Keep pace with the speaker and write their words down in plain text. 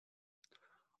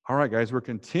All right, guys, we're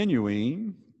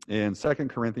continuing in 2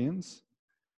 Corinthians.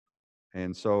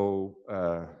 And so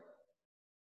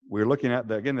we're looking at,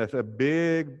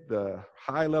 the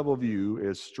high-level view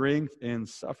is strength in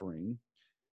suffering.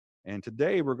 And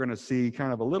today we're going to see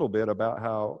kind of a little bit about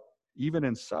how even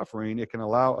in suffering, it can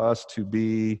allow us to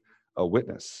be a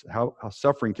witness, how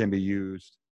suffering can be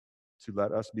used to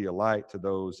let us be a light to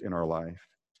those in our life.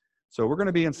 So we're going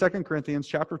to be in 2 Corinthians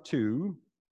chapter 2,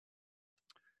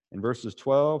 in verses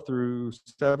 12 through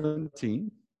 17.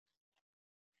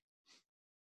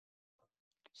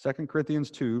 2 Corinthians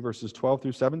 2, verses 12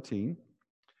 through 17.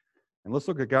 And let's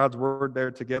look at God's word there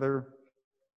together,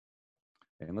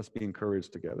 and let's be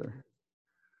encouraged together.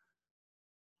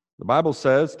 The Bible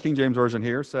says, King James Version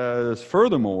here says,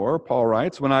 "Furthermore," Paul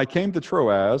writes, "when I came to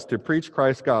Troas to preach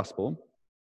Christ's gospel,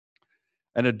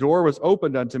 and a door was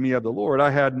opened unto me of the Lord, I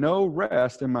had no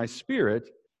rest in my spirit,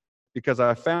 because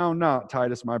I found not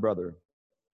Titus my brother.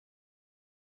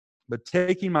 But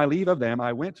taking my leave of them,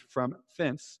 I went from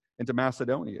thence into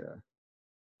Macedonia."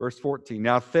 Verse 14,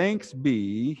 "Now thanks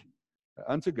be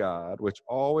unto God, which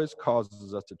always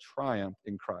causes us to triumph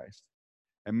in Christ,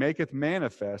 and maketh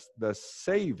manifest the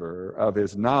savor of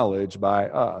his knowledge by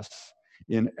us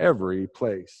in every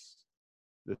place."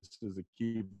 This is a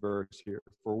key verse here.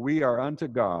 "For we are unto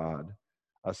God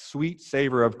a sweet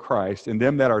savor of Christ in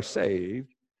them that are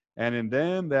saved, and in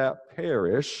them that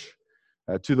perish.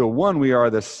 To the one we are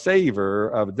the savor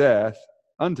of death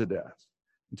unto death,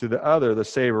 and to the other the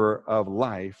savor of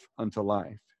life unto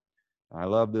life." I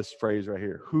love this phrase right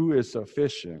here. "Who is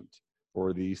sufficient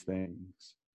for these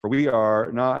things? For we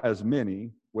are not as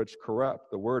many which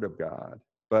corrupt the word of God,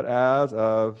 but as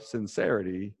of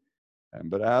sincerity,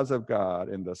 but as of God,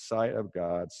 in the sight of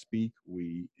God, speak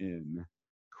we in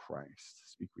Christ."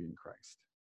 Speak we in Christ.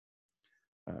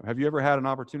 Have you ever had an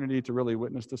opportunity to really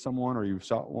witness to someone, or you've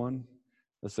sought one?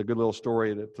 That's a good little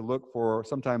story to look for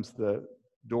sometimes the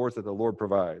doors that the Lord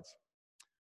provides.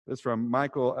 This is from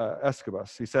Michael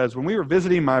Escabas. He says, "When we were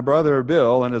visiting my brother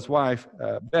Bill and his wife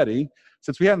Betty,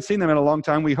 since we hadn't seen them in a long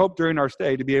time, we hoped during our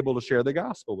stay to be able to share the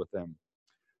gospel with them.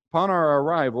 Upon our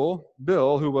arrival,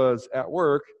 Bill, who was at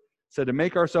work, said to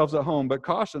make ourselves at home, but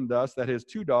cautioned us that his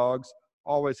 2 dogs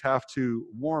always have to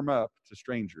warm up to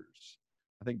strangers."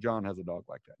 I think John has a dog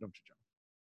like that, don't you, John?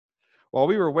 "While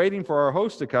we were waiting for our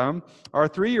host to come, our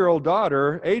 3-year-old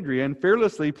daughter, Adrian,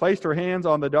 fearlessly placed her hands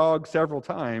on the dog several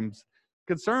times.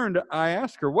 Concerned, I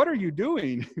asked her, 'What are you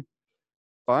doing?'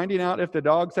 'Finding out if the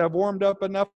dogs have warmed up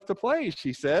enough to play,'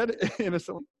 she said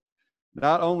innocently.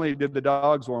 Not only did the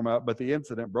dogs warm up, but the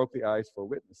incident broke the ice for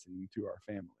witnessing to our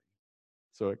family."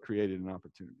 So it created an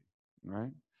opportunity, all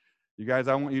right? You guys,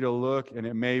 I want you to look, and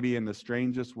it may be in the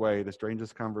strangest way, the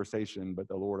strangest conversation, but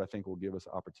the Lord, I think, will give us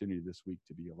opportunity this week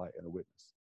to be a light and a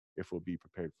witness if we'll be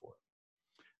prepared for it.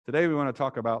 Today, we want to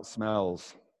talk about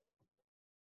smells.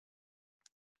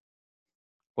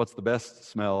 What's the best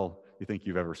smell you think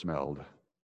you've ever smelled?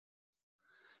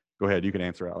 Go ahead, you can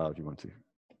answer out loud if you want to.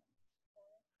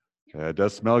 It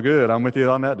does smell good. I'm with you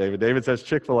on that, David. David says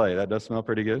Chick-fil-A. That does smell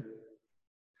pretty good.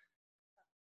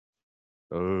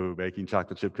 Oh, baking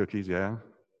chocolate chip cookies, yeah.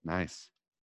 Nice.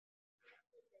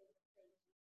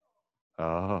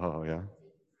 Oh, yeah.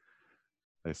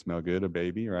 They smell good, a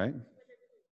baby, right?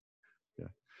 Yeah.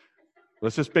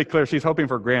 Let's just be clear. She's hoping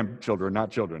for grandchildren,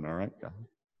 not children, all right? Yeah.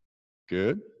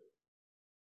 Good.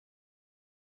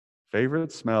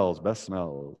 Favorite smells, best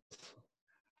smells.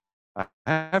 I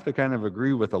have to kind of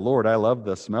agree with the Lord. I love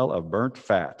the smell of burnt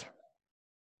fat.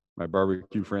 My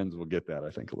barbecue friends will get that, I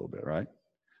think, a little bit, right?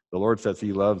 The Lord says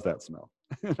he loves that smell.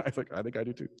 I think I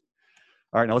do too.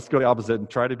 All right, now let's go the opposite and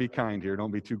try to be kind here.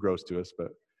 Don't be too gross to us,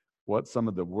 but what's some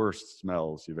of the worst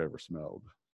smells you've ever smelled?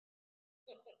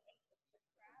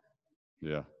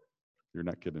 Yeah, you're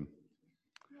not kidding.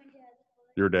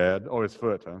 Your dad? Oh, his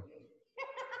foot, huh?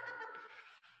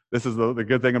 This is the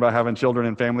good thing about having children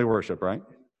in family worship, right?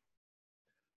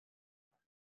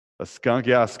 A skunk,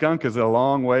 yeah, a skunk is a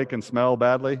long way, can smell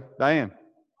badly. Diane?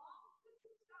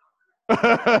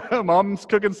 Mom's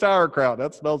cooking sauerkraut.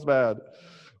 That smells bad.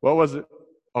 What was it?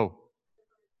 Oh,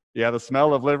 yeah, the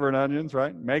smell of liver and onions,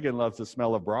 right? Megan loves the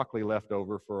smell of broccoli left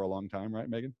over for a long time, right,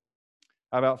 Megan?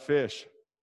 How about fish?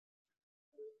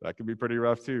 That can be pretty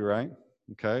rough too, right?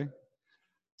 Okay.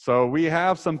 So we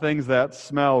have some things that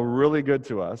smell really good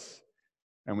to us,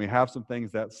 and we have some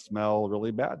things that smell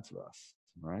really bad to us,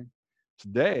 right?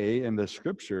 Today in the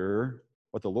scripture,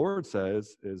 what the Lord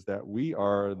says is that we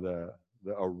are the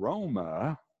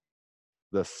aroma,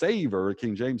 the savor,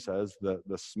 King James says,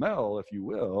 the smell, if you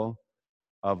will,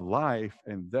 of life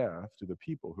and death to the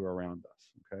people who are around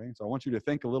us. Okay, so I want you to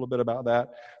think a little bit about that.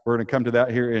 We're going to come to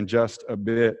that here in just a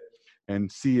bit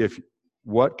and see if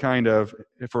for kind of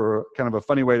a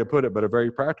funny way to put it, but a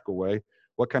very practical way,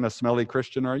 what kind of smelly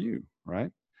Christian are you, right?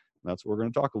 That's what we're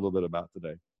going to talk a little bit about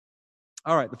today.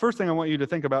 All right, the first thing I want you to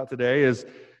think about today is,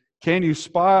 can you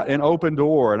spot an open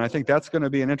door? And I think that's going to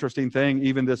be an interesting thing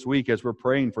even this week as we're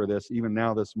praying for this, even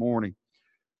now this morning.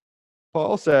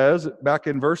 Paul says, back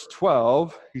in verse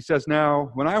 12, he says,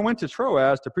 "Now, when I went to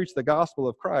Troas to preach the gospel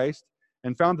of Christ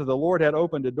and found that the Lord had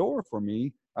opened a door for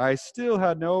me, I still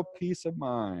had no peace of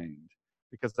mind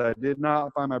because I did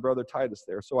not find my brother Titus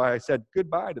there. So I said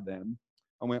goodbye to them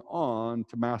and went on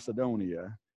to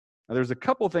Macedonia." Now, there's a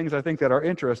couple things I think that are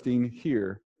interesting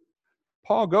here.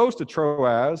 Paul goes to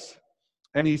Troas,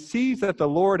 and he sees that the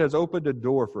Lord has opened a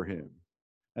door for him.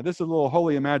 Now, this is a little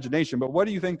holy imagination, but what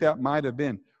do you think that might have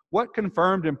been? What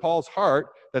confirmed in Paul's heart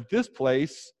that this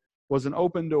place was an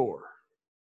open door?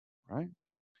 Right?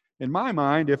 In my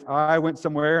mind, if I went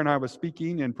somewhere and I was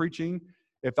speaking and preaching,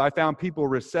 if I found people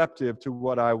receptive to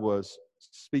what I was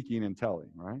speaking and telling,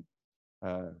 right?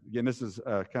 Again, this is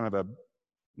kind of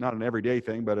not an everyday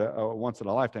thing, but a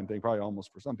once-in-a-lifetime thing, probably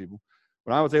almost for some people.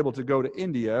 When I was able to go to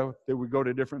India, they would go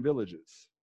to different villages.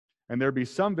 And there'd be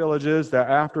some villages that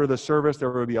after the service,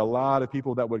 there would be a lot of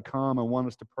people that would come and want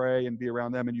us to pray and be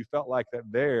around them. And you felt like that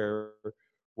there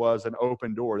was an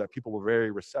open door, that people were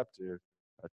very receptive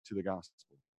to the gospel.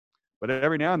 But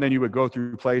every now and then you would go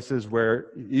through places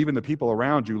where even the people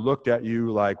around you looked at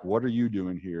you like, "What are you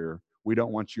doing here? We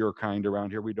don't want your kind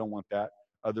around here. We don't want that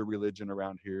other religion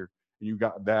around here." And you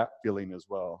got that feeling as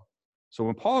well. So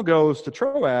when Paul goes to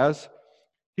Troas,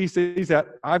 he sees that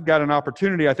I've got an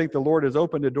opportunity. I think the Lord has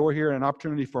opened a door here and an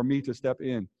opportunity for me to step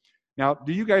in. Now,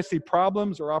 do you guys see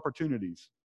problems or opportunities?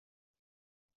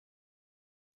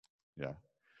 Yeah.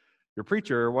 Your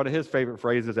preacher, one of his favorite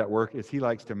phrases at work is he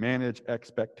likes to manage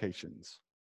expectations.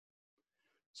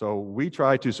 So we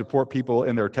try to support people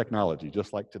in their technology,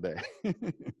 just like today.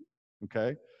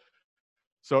 Okay?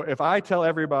 So if I tell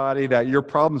everybody that your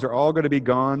problems are all going to be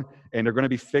gone and they're going to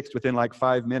be fixed within like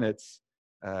 5 minutes,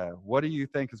 what do you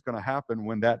think is going to happen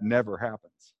when that never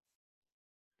happens?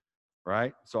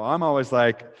 Right? So I'm always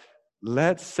like,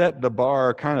 let's set the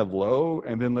bar kind of low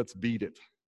and then let's beat it.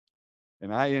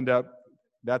 And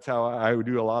that's how I would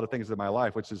do a lot of things in my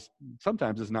life, which is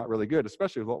sometimes is not really good,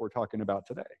 especially with what we're talking about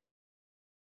today.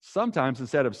 Sometimes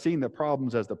instead of seeing the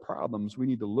problems as the problems, we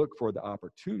need to look for the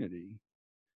opportunity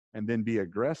and then be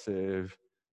aggressive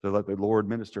to let the Lord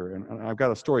minister. And I've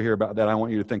got a story here about that. I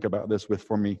want you to think about this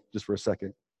for me just for a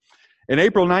second. In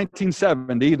April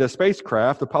 1970, the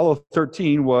spacecraft Apollo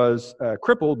 13 was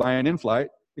crippled by an in-flight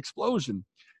explosion.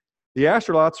 The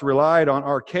astronauts relied on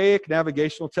archaic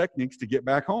navigational techniques to get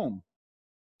back home.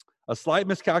 A slight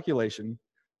miscalculation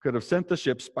could have sent the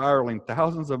ship spiraling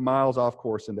thousands of miles off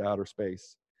course into outer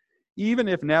space. Even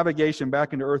if navigation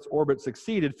back into Earth's orbit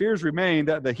succeeded, fears remained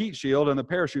that the heat shield and the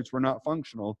parachutes were not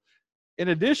functional. In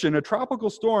addition, a tropical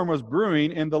storm was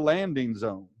brewing in the landing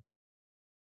zone.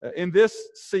 In this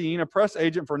scene, a press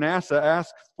agent for NASA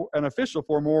asked an official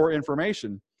for more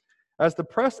information. As the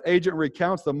press agent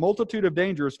recounts the multitude of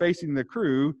dangers facing the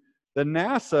crew, the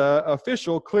NASA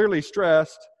official, clearly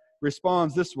stressed,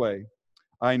 responds this way: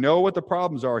 "I know what the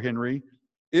problems are, Henry.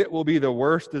 It will be the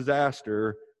worst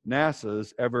disaster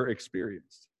NASA's ever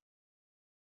experienced."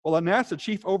 Well, a NASA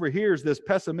chief overhears this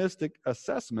pessimistic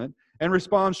assessment and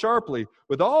responds sharply,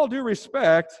 "With all due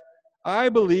respect, I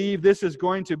believe this is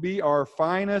going to be our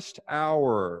finest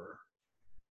hour."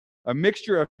 A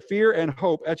mixture of fear and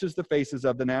hope etches the faces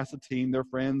of the NASA team, their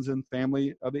friends, and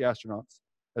family of the astronauts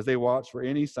as they watch for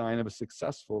any sign of a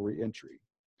successful reentry.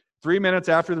 3 minutes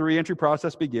after the reentry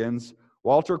process begins,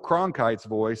 Walter Cronkite's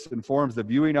voice informs the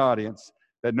viewing audience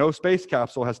that no space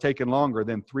capsule has taken longer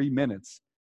than 3 minutes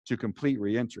to complete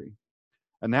reentry.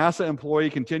 A NASA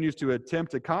employee continues to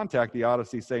attempt to contact the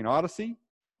Odyssey, saying, "Odyssey,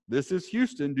 this is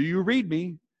Houston. Do you read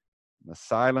me?" And the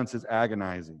silence is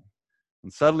agonizing.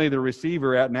 And suddenly the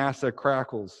receiver at NASA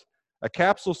crackles. A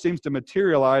capsule seems to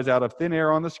materialize out of thin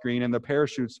air on the screen, and the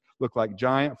parachutes look like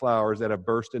giant flowers that have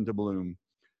burst into bloom.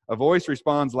 A voice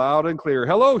responds loud and clear,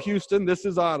 "Hello, Houston, this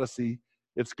is Odyssey.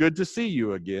 It's good to see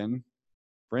you again."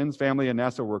 Friends, family, and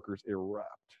NASA workers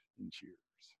erupt in cheers,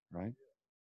 right?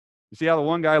 You see how the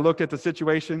one guy looked at the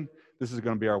situation? This is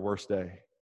going to be our worst day.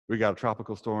 We got a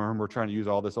tropical storm. We're trying to use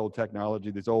all this old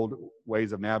technology, these old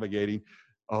ways of navigating.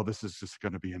 Oh, this is just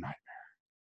going to be a nightmare.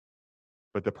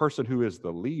 But the person who is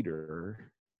the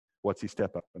leader, what's he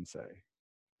step up and say?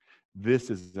 This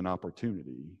is an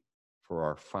opportunity for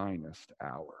our finest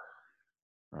hour.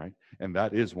 right? And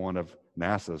that is one of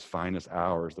NASA's finest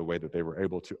hours, the way that they were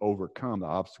able to overcome the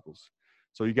obstacles.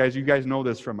 So you guys know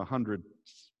this from 100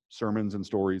 sermons and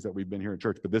stories that we've been here in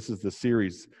church, but this is the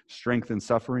series, Strength in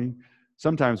Suffering.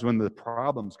 Sometimes when the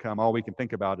problems come, all we can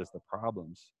think about is the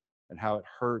problems and how it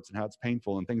hurts and how it's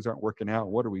painful and things aren't working out.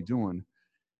 What are we doing?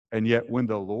 And yet when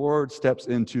the Lord steps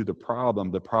into the problem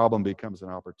becomes an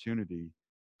opportunity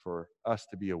for us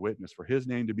to be a witness, for his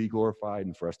name to be glorified,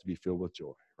 and for us to be filled with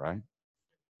joy, right?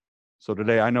 So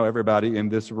today, I know everybody in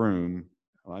this room,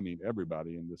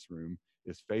 everybody in this room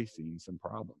is facing some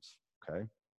problems, okay?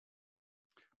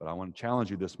 But I want to challenge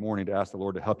you this morning to ask the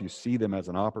Lord to help you see them as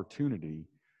an opportunity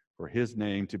for his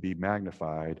name to be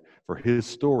magnified, for his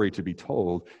story to be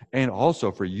told, and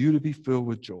also for you to be filled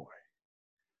with joy.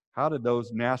 How did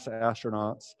those NASA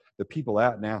astronauts, the people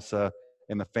at NASA,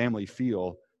 and the family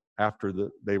feel after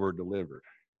they were delivered?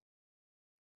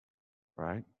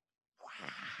 Right?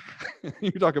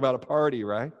 You talk about a party,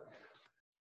 right?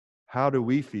 How do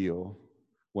we feel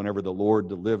whenever the Lord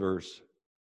delivers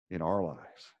in our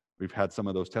lives? We've had some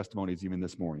of those testimonies even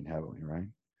this morning, haven't we, right?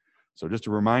 So just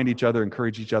to remind each other,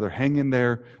 encourage each other, hang in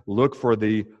there, look for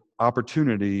the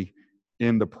opportunity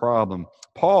in the problem.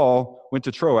 Paul went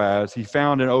to Troas. He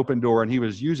found an open door, and he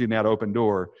was using that open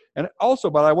door. And also,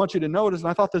 but I want you to notice, and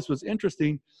I thought this was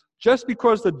interesting, just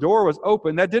because the door was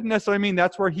open, that didn't necessarily mean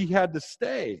that's where he had to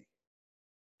stay.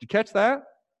 Did you catch that?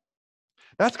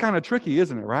 That's kind of tricky,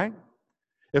 isn't it, right?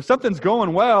 If something's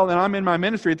going well and I'm in my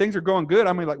ministry, things are going good,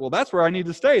 I'm like, well, that's where I need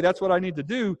to stay. That's what I need to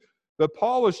do. But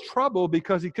Paul was troubled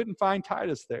because he couldn't find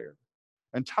Titus there.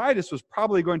 And Titus was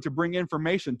probably going to bring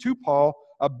information to Paul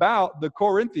about the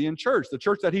Corinthian church, the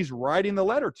church that he's writing the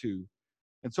letter to.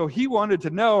 And so he wanted to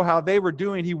know how they were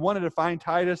doing. He wanted to find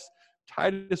Titus.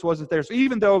 Titus wasn't there. So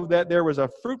even though that there was a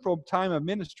fruitful time of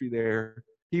ministry there,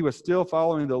 he was still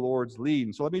following the Lord's lead.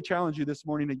 And so let me challenge you this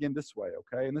morning again this way,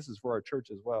 okay? And this is for our church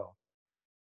as well.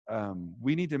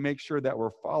 We need to make sure that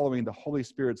we're following the Holy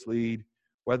Spirit's lead,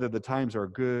 whether the times are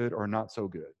good or not so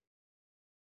good.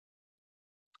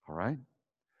 All right?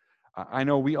 I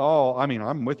know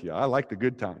I'm with you. I like the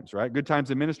good times, right? Good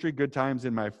times in ministry, good times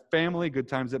in my family, good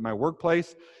times at my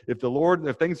workplace. If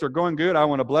things are going good, I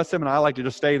want to bless him, and I like to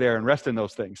just stay there and rest in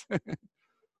those things.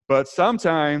 But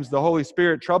sometimes the Holy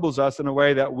Spirit troubles us in a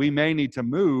way that we may need to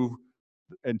move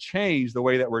and change the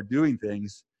way that we're doing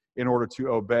things in order to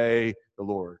obey the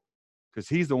Lord, because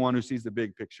he's the one who sees the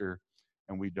big picture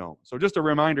and we don't. So just a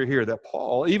reminder here that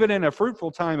Paul, even in a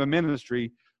fruitful time of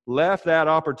ministry, left that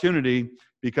opportunity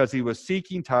because he was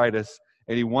seeking Titus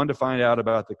and he wanted to find out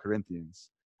about the Corinthians.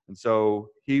 And so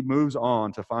he moves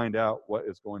on to find out what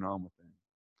is going on with them.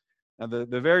 Now,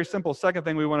 the very simple second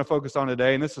thing we want to focus on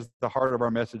today, and this is the heart of our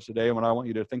message today, and what I want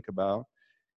you to think about,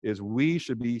 is we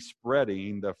should be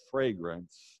spreading the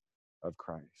fragrance of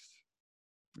Christ.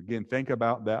 Again, think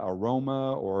about that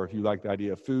aroma, or if you like the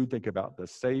idea of food, think about the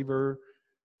savor.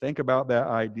 Think about that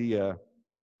idea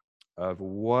of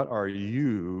what are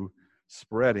you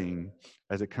spreading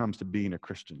as it comes to being a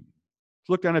Christian.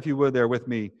 Look down, if you would, there with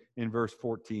me in verse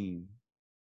 14.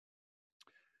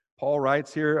 Paul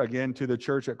writes here again to the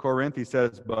church at Corinth. He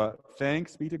says, "But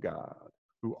thanks be to God,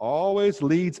 who always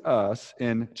leads us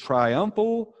in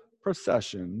triumphal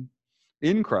procession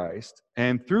in Christ,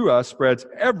 and through us spreads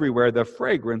everywhere the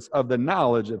fragrance of the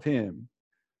knowledge of him.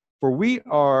 For we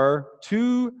are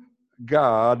to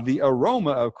God the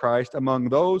aroma of Christ among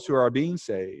those who are being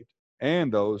saved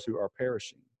and those who are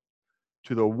perishing.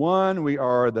 To the one we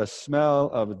are the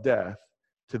smell of death,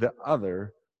 to the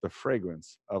other the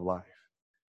fragrance of life.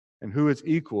 And who is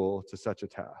equal to such a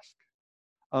task?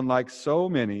 Unlike so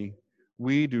many,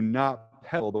 we do not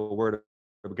peddle the word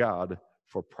of God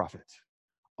for profit.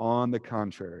 On the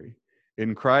contrary,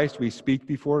 in Christ we speak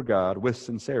before God with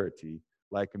sincerity,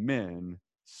 like men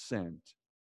sent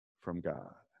from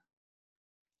God."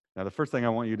 Now, the first thing I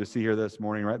want you to see here this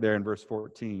morning, right there in verse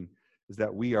 14, is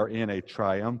that we are in a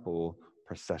triumphal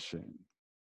procession.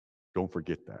 Don't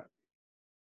forget that.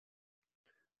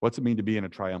 What's it mean to be in a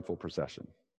triumphal procession?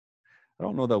 I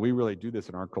don't know that we really do this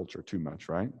in our culture too much,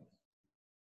 right?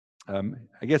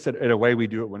 I guess in a way we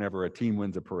do it whenever a team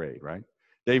wins a parade, right?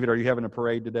 David, are you having a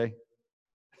parade today?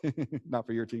 Not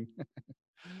for your team?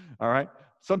 All right.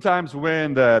 Sometimes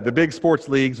when the big sports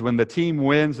leagues, when the team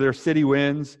wins, their city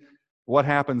wins, what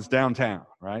happens downtown,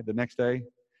 right? The next day?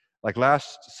 Like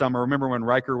last summer, remember when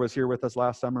Riker was here with us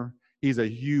last summer? He's a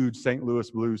huge St. Louis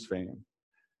Blues fan.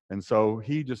 And so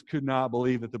he just could not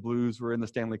believe that the Blues were in the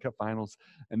Stanley Cup Finals.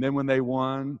 And then when they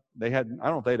won, I don't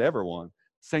know if they'd ever won.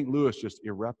 St. Louis just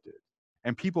erupted.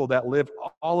 And people that lived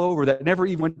all over that never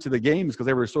even went to the games because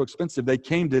they were so expensive, they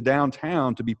came to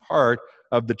downtown to be part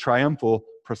of the triumphal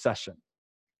procession,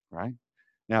 right?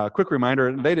 Now, a quick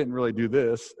reminder, they didn't really do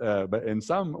this, but in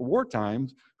some war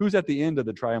times, who's at the end of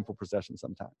the triumphal procession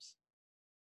sometimes?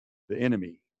 The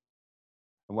enemy.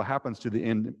 And what happens to the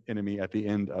enemy at the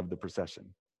end of the procession?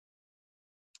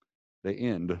 They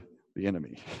end the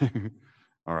enemy.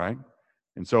 All right?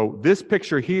 And so this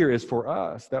picture here is for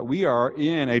us, that we are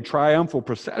in a triumphal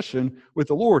procession with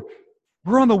the Lord.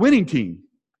 We're on the winning team.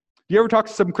 Do you ever talk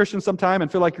to some Christians sometime and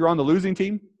feel like you're on the losing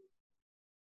team?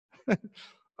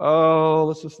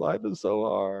 Oh, life is so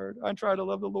hard. I try to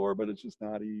love the Lord, but it's just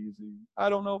not easy. I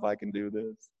don't know if I can do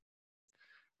this.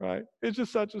 Right? It's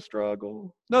just such a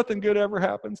struggle. Nothing good ever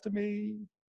happens to me.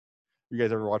 You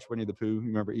guys ever watch Winnie the Pooh? You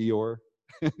remember Eeyore?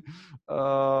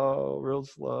 Oh, real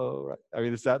slow. Right? I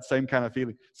mean, it's that same kind of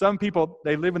feeling. Some people,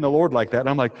 they live in the Lord like that. And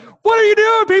I'm like, what are you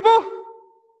doing, people?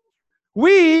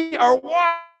 We are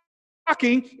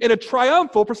walking in a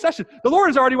triumphal procession. The Lord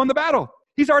has already won the battle.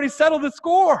 He's already settled the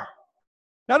score.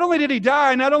 Not only did he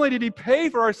die, not only did he pay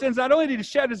for our sins, not only did he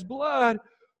shed his blood,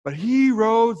 but he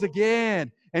rose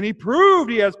again. And he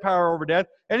proved he has power over death.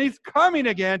 And he's coming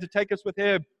again to take us with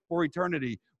him for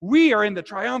eternity. We are in the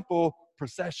triumphal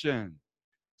procession.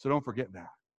 So don't forget that.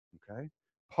 Okay?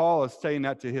 Paul is saying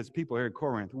that to his people here in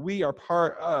Corinth. We are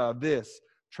part of this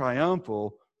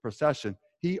triumphal procession.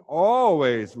 He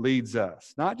always leads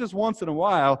us. Not just once in a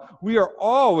while. We are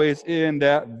always in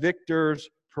that victor's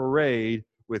parade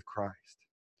with Christ.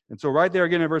 And so right there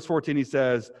again in verse 14 he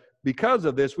says, because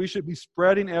of this, we should be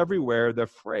spreading everywhere the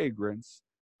fragrance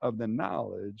of the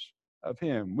knowledge of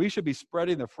him. We should be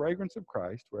spreading the fragrance of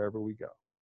Christ wherever we go.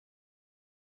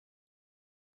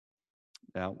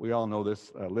 Now, we all know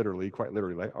this literally, quite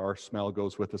literally. Our smell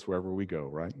goes with us wherever we go,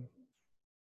 right?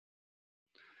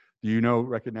 Do you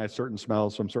recognize certain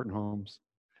smells from certain homes?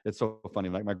 It's so funny.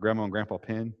 Like my grandma and grandpa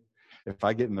pen, if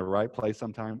I get in the right place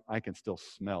sometime, I can still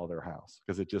smell their house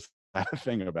because it just had a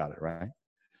thing about it, right?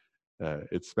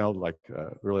 It smelled like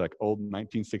really like old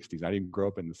 1960s. I didn't grow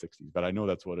up in the 60s, but I know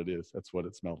that's what it is. That's what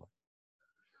it smelled like.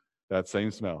 That same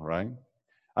smell, right?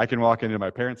 I can walk into my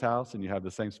parents' house and you have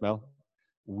the same smell.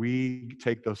 We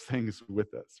take those things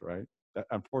with us, right?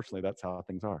 Unfortunately, that's how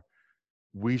things are.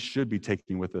 We should be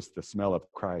taking with us the smell of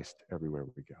Christ everywhere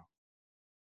we go.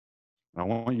 I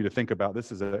want you to think about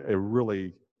this is a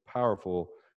really powerful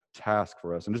task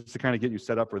for us. And just to kind of get you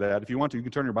set up for that, if you want to, you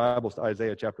can turn your Bibles to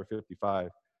Isaiah chapter 55.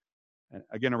 And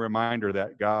again, a reminder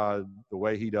that God, the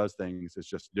way he does things is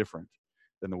just different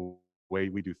than the way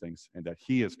we do things, and that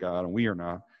he is God and we are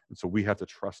not. And so we have to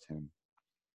trust him.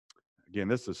 Again,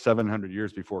 this is 700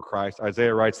 years before Christ.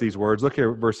 Isaiah writes these words. Look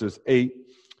here, verses 8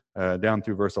 down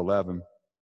through verse 11.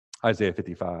 Isaiah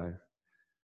 55.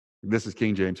 This is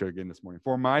King James here again this morning.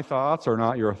 For my thoughts are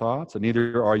not your thoughts, and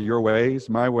neither are your ways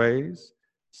my ways,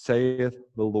 saith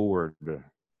the Lord.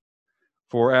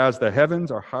 For as the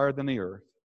heavens are higher than the earth,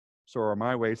 so are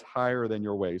my ways higher than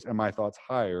your ways, and my thoughts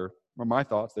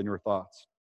than your thoughts.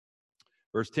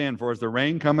 Verse 10, for as the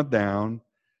rain cometh down,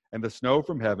 and the snow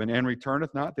from heaven, and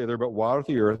returneth not thither, but watereth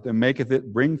the earth, and maketh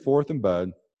it bring forth and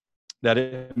bud, that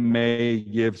it may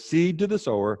give seed to the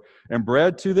sower, and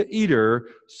bread to the eater,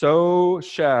 so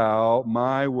shall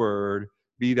my word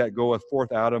be that goeth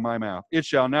forth out of my mouth. It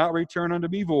shall not return unto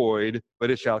me void, but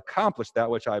it shall accomplish that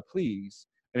which I please,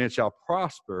 and it shall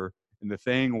prosper in the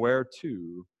thing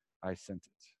whereto I sent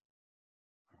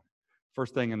it.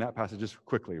 First thing in that passage, just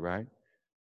quickly, right?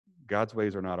 God's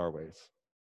ways are not our ways.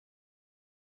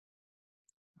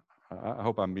 I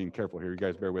hope I'm being careful here. You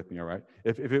guys bear with me, all right?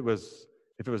 If it was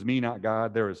me, not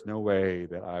God, there is no way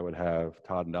that I would have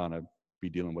Todd and Donna be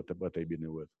dealing with what they've been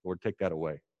dealing with. Lord, take that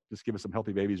away. Just give us some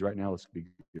healthy babies right now. Let's be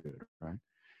good, right?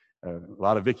 A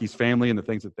lot of Vicky's family and the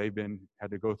things that they've had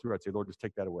to go through, I'd say, Lord, just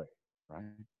take that away, right?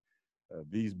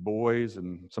 These boys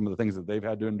and some of the things that they've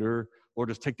had to endure, Lord,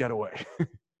 just take that away.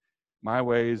 My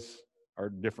ways are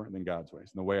different than God's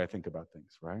ways, and the way I think about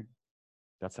things, right?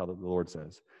 That's how the Lord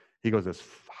says. He goes, as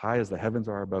high as the heavens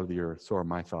are above the earth, so are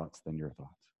my thoughts than your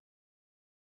thoughts.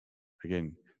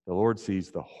 Again, the Lord sees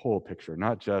the whole picture,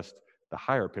 not just the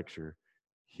higher picture.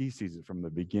 He sees it from the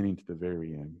beginning to the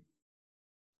very end.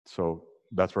 So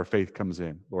that's where faith comes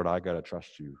in. Lord, I got to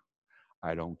trust you.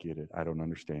 I don't get it. I don't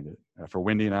understand it. For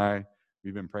Wendy and I,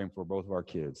 we've been praying for both of our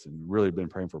kids and really been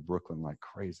praying for Brooklyn like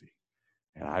crazy.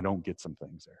 And I don't get some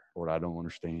things there. Lord, I don't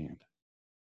understand.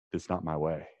 It's not my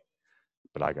way.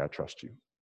 But I got to trust you.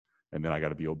 And then I got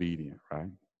to be obedient, right?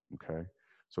 Okay?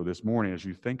 So this morning, as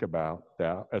you think about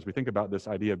that, as we think about this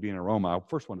idea of being an aroma, I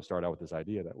first want to start out with this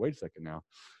idea that, wait a second now,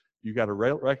 you got to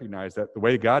recognize that the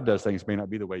way God does things may not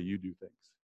be the way you do things.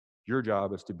 Your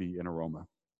job is to be an aroma.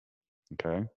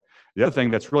 Okay? The other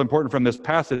thing that's really important from this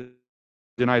passage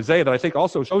in Isaiah that I think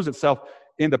also shows itself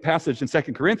in the passage in 2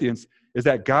 Corinthians is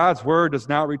that God's word does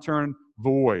not return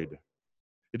void.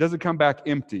 It doesn't come back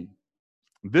empty.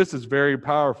 This is very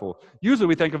powerful. Usually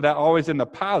we think of that always in the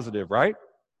positive, right?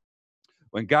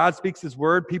 When God speaks his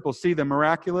word, people see the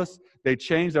miraculous, they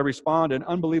change, they respond, and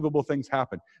unbelievable things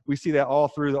happen. We see that all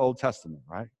through the Old Testament,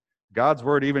 right? God's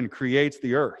word even creates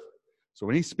the earth. So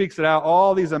when he speaks it out,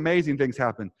 all these amazing things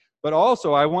happen. But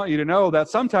also, I want you to know that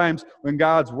sometimes when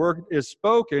God's word is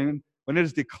spoken, when it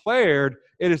is declared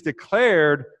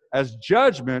as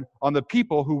judgment on the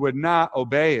people who would not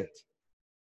obey it.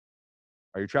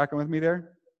 Are you tracking with me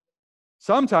there?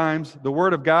 Sometimes the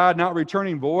word of God not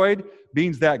returning void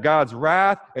means that God's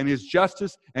wrath and his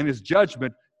justice and his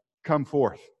judgment come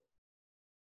forth.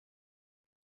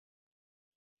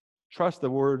 Trust the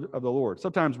word of the Lord.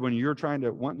 Sometimes when you're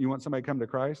you want somebody to come to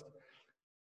Christ,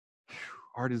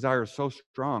 our desire is so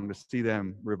strong to see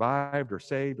them revived or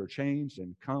saved or changed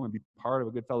and come and be part of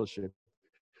a good fellowship.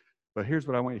 But here's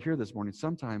what I want you to hear this morning.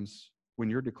 Sometimes when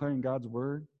you're declaring God's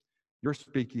word, you're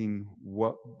speaking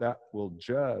what that will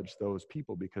judge those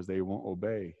people because they won't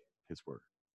obey his word.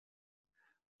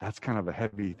 That's kind of a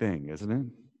heavy thing, isn't it?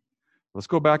 Let's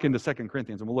go back into 2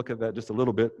 Corinthians and we'll look at that just a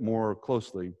little bit more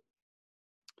closely.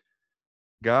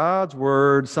 God's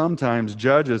word sometimes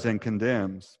judges and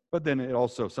condemns, but then it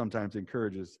also sometimes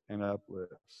encourages and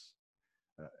uplifts.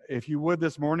 If you would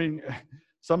this morning,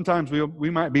 sometimes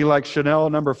we might be like Chanel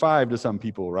No. 5 to some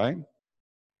people, right?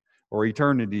 Or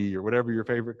Eternity, or whatever your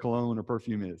favorite cologne or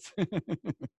perfume is,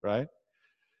 right?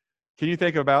 Can you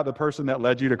think about the person that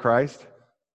led you to Christ?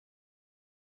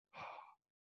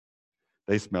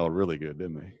 They smell really good,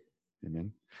 didn't they?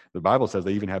 Amen. The Bible says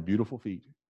they even have beautiful feet.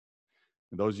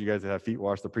 And those of you guys that have feet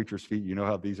wash the preacher's feet, you know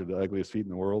how these are the ugliest feet in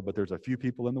the world, but there's a few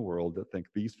people in the world that think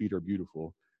these feet are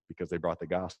beautiful because they brought the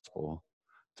gospel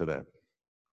to them,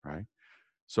 right?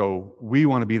 So we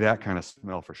want to be that kind of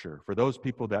smell for sure. For those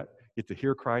people that get to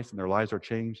hear Christ and their lives are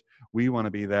changed, we want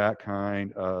to be that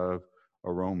kind of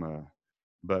aroma.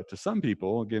 But to some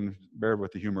people, again, bear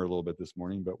with the humor a little bit this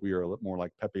morning, but we are a little more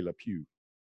like Pepe Le Pew,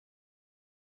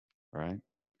 right?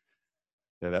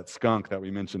 Yeah, that skunk that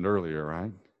we mentioned earlier,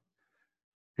 right?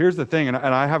 Here's the thing, and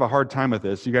I have a hard time with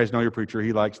this. You guys know your preacher.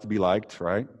 He likes to be liked,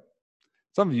 right?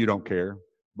 Some of you don't care.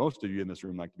 Most of you in this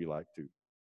room like to be liked too.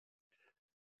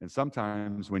 And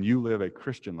sometimes when you live a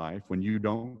Christian life, when you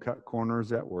don't cut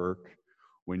corners at work,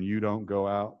 when you don't go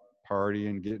out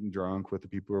partying, getting drunk with the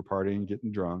people who are partying,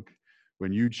 getting drunk,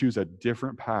 when you choose a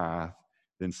different path,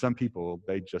 then some people,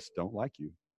 they just don't like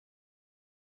you.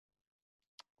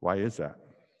 Why is that?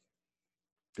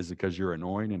 Is it because you're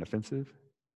annoying and offensive?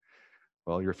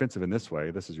 Well, you're offensive in this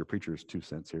way. This is your preacher's 2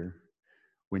 cents here.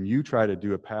 When you try to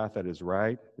do a path that is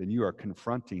right, then you are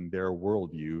confronting their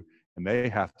worldview, and they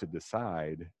have to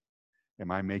decide, am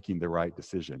I making the right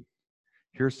decision?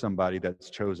 Here's somebody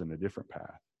that's chosen a different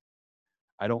path.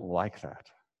 I don't like that.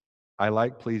 I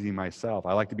like pleasing myself.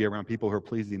 I like to be around people who are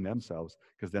pleasing themselves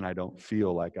because then I don't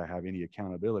feel like I have any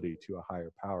accountability to a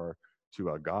higher power, to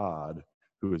a God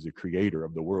who is the creator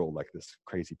of the world, like this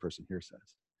crazy person here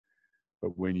says.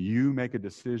 But when you make a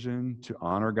decision to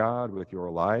honor God with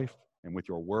your life and with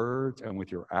your words and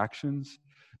with your actions,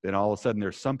 then all of a sudden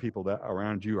there's some people that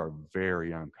around you are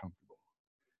very uncomfortable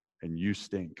and you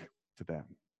stink to them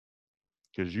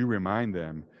because you remind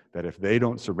them that if they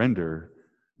don't surrender,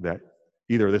 that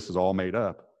either this is all made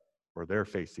up or they're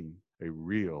facing a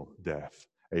real death,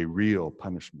 a real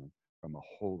punishment from a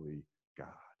holy God.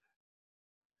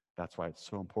 That's why it's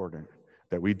so important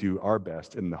that we do our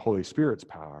best in the Holy Spirit's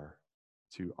power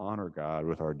to honor God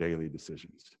with our daily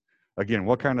decisions. Again,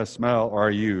 what kind of smell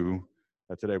are you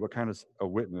today? What kind of a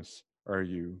witness are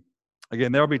you?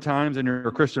 Again, there will be times in your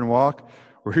Christian walk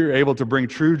where you're able to bring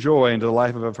true joy into the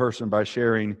life of a person by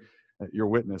sharing your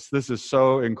witness. This is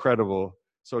so incredible.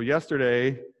 So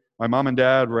yesterday, my mom and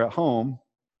dad were at home,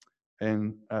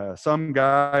 and some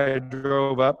guy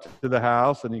drove up to the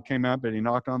house, and he came up and he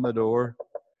knocked on the door,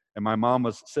 and my mom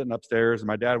was sitting upstairs, and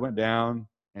my dad went down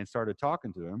and started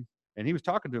talking to him. And he was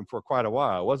talking to him for quite a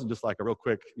while. It wasn't just like a real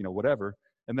quick, whatever.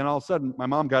 And then all of a sudden, my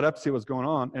mom got up to see what was going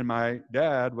on, and my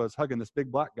dad was hugging this big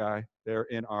black guy there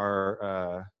in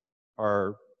the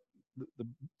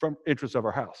front entrance of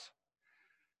our house.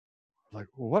 Like,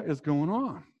 well, what is going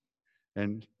on?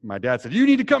 And my dad said, "You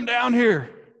need to come down here."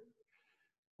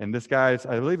 And this guy,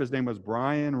 I believe his name was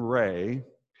Brian Ray,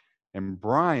 and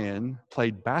Brian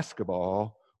played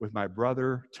basketball with my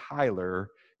brother Tyler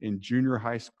in junior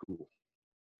high school.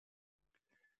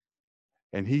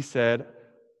 And he said,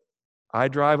 I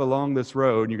drive along this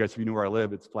road, and you guys, if you know where I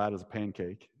live, it's flat as a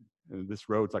pancake. And this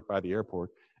road's like by the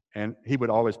airport. And he would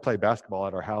always play basketball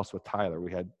at our house with Tyler.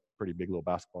 We had a pretty big little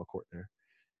basketball court there.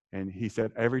 And he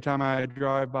said, every time I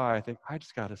drive by, I think, I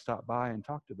just got to stop by and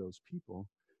talk to those people.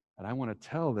 And I want to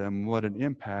tell them what an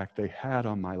impact they had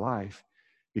on my life,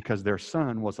 because their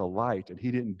son was a light and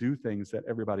he didn't do things that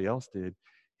everybody else did.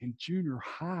 In junior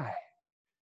high,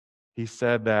 he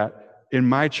said that in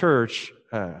my church,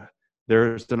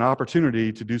 there's an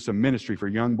opportunity to do some ministry for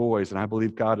young boys, and I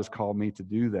believe God has called me to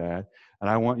do that. And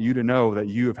I want you to know that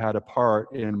you have had a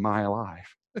part in my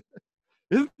life.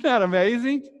 Isn't that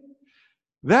amazing?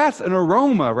 That's an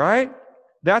aroma, right?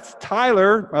 That's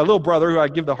Tyler, my little brother, who I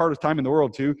give the hardest time in the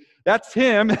world to. That's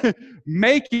him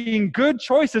making good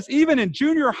choices, even in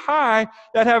junior high,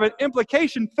 that have an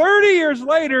implication 30 years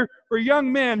later for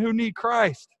young men who need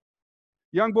Christ.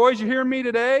 Young boys, you hear me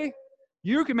today?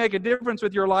 You can make a difference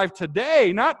with your life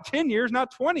today, not 10 years,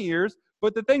 not 20 years,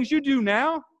 but the things you do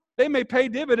now, they may pay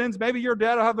dividends. Maybe your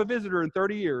dad will have a visitor in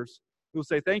 30 years who'll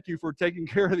say, thank you for taking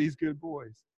care of these good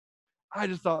boys. I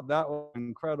just thought that was an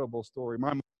incredible story. My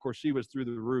mom, of course, she was through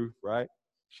the roof, right?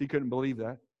 She couldn't believe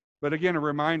that. But again, a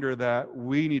reminder that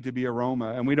we need to be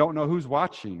aroma, and we don't know who's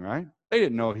watching, right? They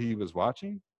didn't know he was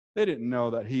watching. They didn't know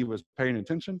that he was paying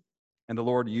attention. And the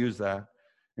Lord used that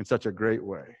in such a great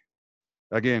way.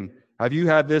 Again, have you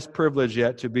had this privilege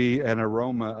yet to be an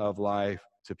aroma of life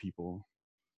to people?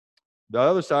 The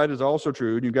other side is also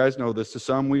true, and you guys know this. To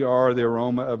some, we are the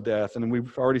aroma of death. And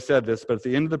we've already said this, but at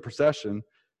the end of the procession,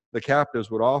 the captives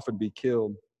would often be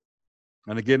killed.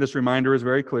 And again, this reminder is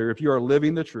very clear. If you are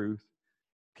living the truth,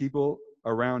 people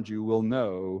around you will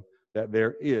know that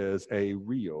there is a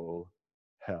real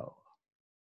hell.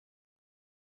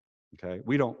 Okay?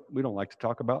 We don't like to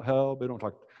talk about hell.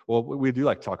 We do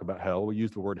like to talk about hell. We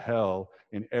use the word hell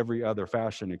in every other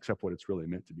fashion except what it's really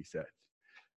meant to be said.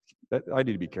 I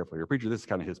need to be careful here. Preacher, this is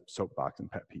kind of his soapbox and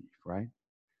pet peeve, right?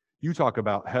 You talk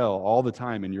about hell all the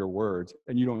time in your words,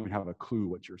 and you don't even have a clue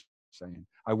what you're saying.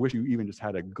 I wish you even just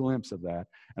had a glimpse of that,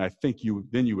 and I think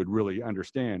then you would really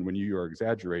understand when you are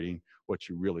exaggerating what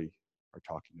you really are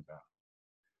talking about.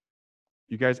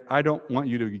 You guys, I don't want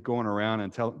you to be going around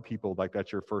and telling people like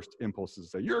that's your first impulse to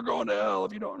say, you're going to hell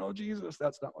if you don't know Jesus.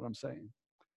 That's not what I'm saying.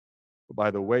 But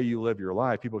by the way you live your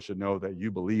life, people should know that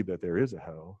you believe that there is a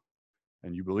hell,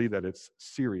 and you believe that it's a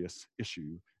serious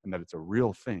issue and that it's a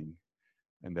real thing.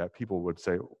 And that people would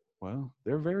say, well,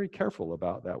 they're very careful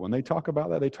about that. When they talk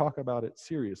about that, they talk about it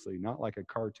seriously, not like a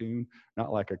cartoon,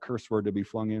 not like a curse word to be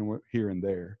flung in here and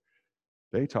there.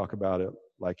 They talk about it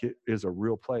like it is a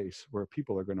real place where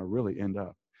people are going to really end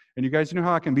up. And you guys, you know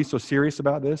how I can be so serious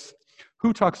about this?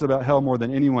 Who talks about hell more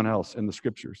than anyone else in the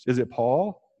scriptures? Is it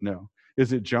Paul? No.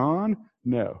 Is it John?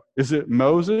 No. Is it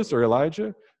Moses or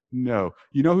Elijah? No.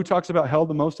 You know who talks about hell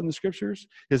the most in the scriptures?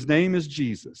 His name is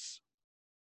Jesus.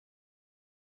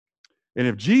 And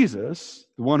if Jesus,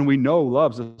 the one we know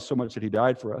loves us so much that he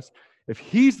died for us, if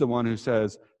he's the one who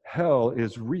says hell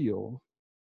is real,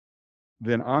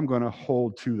 then I'm going to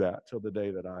hold to that till the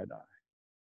day that I die.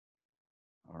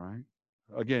 All right?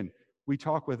 Again, we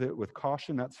talk with it with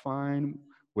caution, that's fine.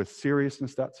 With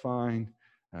seriousness, that's fine.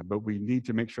 But we need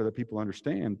to make sure that people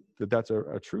understand that that's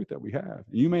a truth that we have.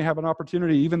 You may have an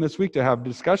opportunity even this week to have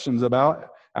discussions about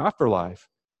afterlife.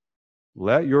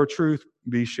 Let your truth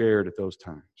be shared at those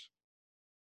times.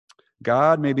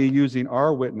 God may be using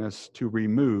our witness to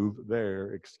remove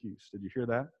their excuse. Did you hear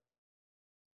that?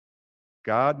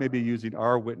 God may be using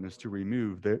our witness to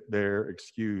remove their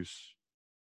excuse.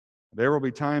 There will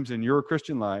be times in your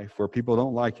Christian life where people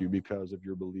don't like you because of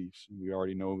your beliefs. We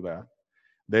already know that.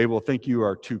 They will think you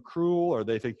are too cruel, or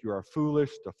they think you are foolish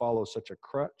to follow such a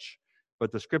crutch.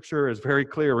 But the scripture is very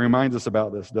clear, reminds us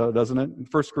about this, doesn't it? In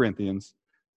 1 Corinthians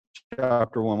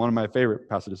chapter 1, one of my favorite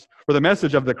passages. For the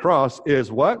message of the cross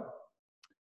is what?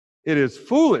 It is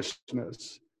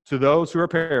foolishness to those who are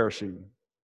perishing.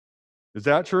 Is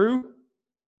that true?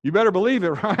 You better believe it,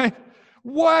 right?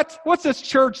 What? What's this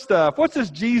church stuff? What's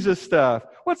this Jesus stuff?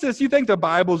 What's this? You think the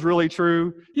Bible's really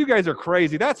true? You guys are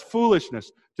crazy. That's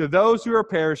foolishness. To those who are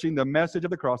perishing, the message of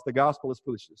the cross, the gospel is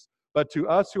foolishness. But to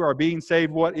us who are being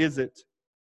saved, what is it?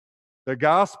 The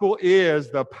gospel is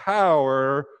the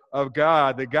power of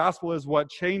God. The gospel is what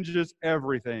changes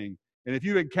everything. And if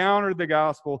you encountered the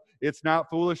gospel, it's not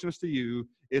foolishness to you.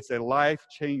 It's a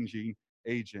life-changing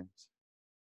agent.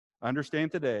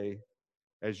 Understand today,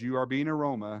 as you are being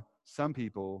aroma, some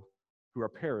people who are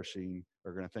perishing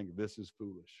are going to think this is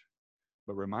foolish.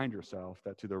 But remind yourself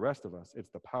that to the rest of us,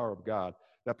 it's the power of God.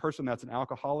 That person that's an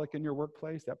alcoholic in your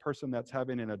workplace, that person that's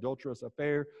having an adulterous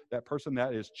affair, that person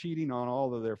that is cheating on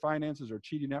all of their finances or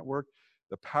cheating at work,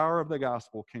 the power of the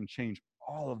gospel can change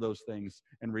all of those things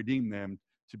and redeem them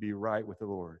to be right with the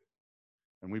Lord.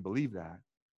 And we believe that.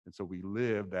 And so we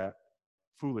live that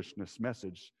foolishness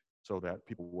message so that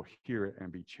people will hear it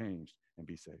and be changed and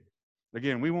be saved.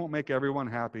 Again, we won't make everyone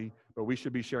happy, but we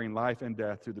should be sharing life and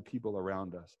death to the people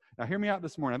around us. Now, hear me out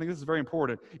this morning. I think this is very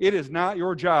important. It is not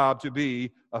your job to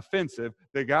be offensive.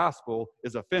 The gospel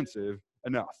is offensive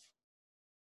enough.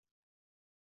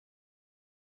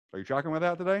 Are you tracking with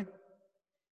that today?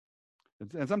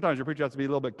 And sometimes your preacher has to be a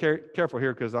little bit careful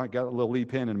here because I got a little lead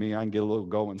pin in me. I can get a little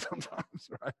going sometimes,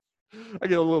 right? I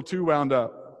get a little too wound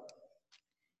up.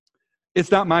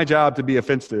 It's not my job to be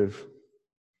offensive.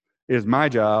 It is my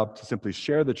job to simply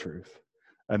share the truth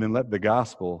and then let the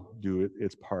gospel do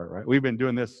its part, right? We've been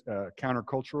doing this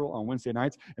countercultural on Wednesday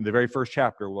nights, and the very first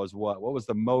chapter was what? What was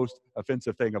the most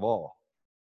offensive thing of all?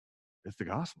 It's the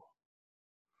gospel,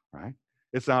 right?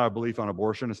 It's not a belief on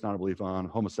abortion. It's not a belief on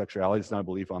homosexuality. It's not a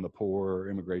belief on the poor or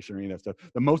immigration or any of that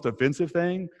stuff. The most offensive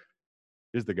thing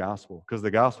is the gospel, because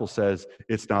the gospel says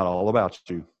it's not all about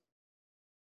you.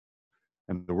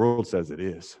 And the world says it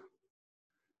is.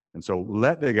 And so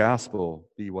let the gospel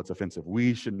be what's offensive.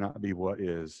 We should not be what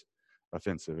is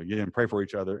offensive. Again, pray for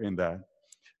each other in that.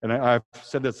 And I've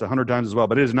said this 100 times as well,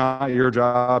 but it is not your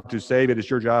job to save. It is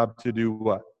your job to do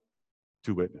what?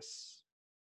 To witness.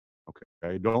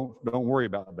 Okay, don't worry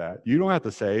about that. You don't have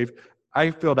to save.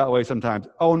 I feel that way sometimes.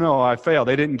 Oh no, I failed.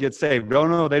 They didn't get saved. Oh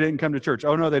no, they didn't come to church.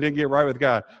 Oh no, they didn't get right with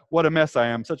God. What a mess I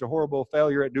am. Such a horrible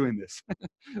failure at doing this.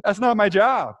 That's not my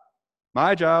job.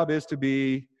 My job is to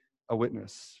be a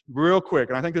witness. Real quick,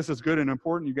 and I think this is good and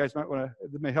important. You guys might want to,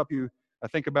 it may help you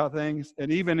think about things.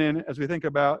 And even as we think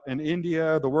about in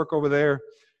India, the work over there,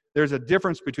 there's a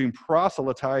difference between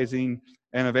proselytizing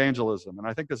and evangelism. And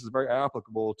I think this is very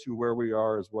applicable to where we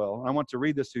are as well. And I want to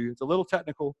read this to you. It's a little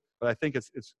technical, but I think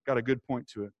it's got a good point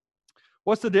to it.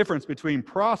 What's the difference between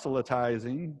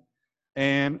proselytizing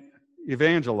and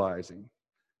evangelizing?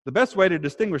 The best way to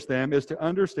distinguish them is to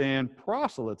understand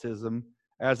proselytism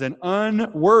as an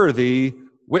unworthy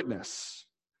witness.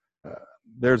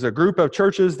 There's a group of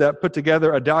churches that put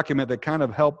together a document that kind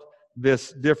of helped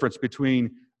this difference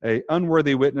between an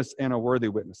unworthy witness and a worthy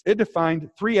witness. It defined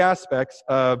 3 aspects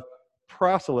of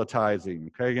proselytizing.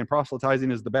 Okay, again,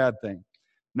 proselytizing is the bad thing.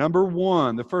 Number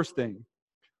 1, the first thing,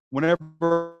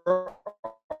 whenever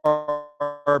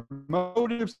our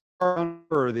motives are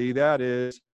unworthy, that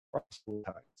is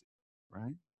proselytizing,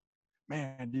 right?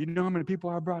 Man, do you know how many people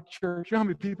I brought to church? You know how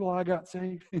many people I got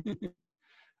saved?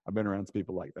 I've been around some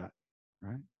people like that,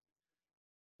 right?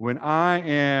 When I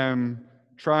am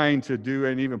trying to do,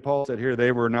 and even Paul said here,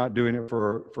 they were not doing it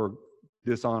for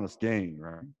dishonest gain,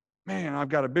 right? Man, I've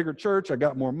got a bigger church. I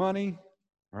got more money,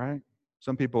 right?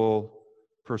 Some people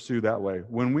pursue that way.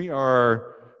 When we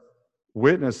are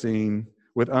witnessing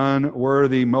with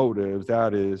unworthy motives,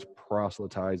 that is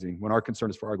proselytizing. When our concern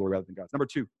is for our glory rather than God's. Number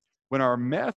 2, when our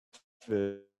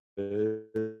methods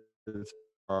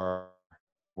are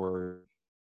word.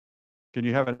 Can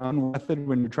you have an unmethod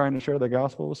when you're trying to share the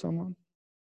gospel with someone?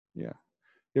 Yeah.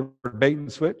 You ever bait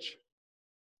and switch?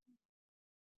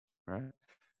 Right?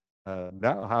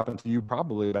 That will happen to you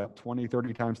probably about 20,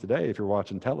 30 times today if you're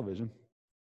watching television.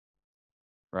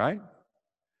 Right?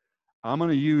 I'm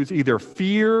going to use either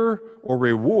fear or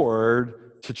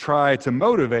reward to try to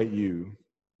motivate you.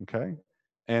 Okay?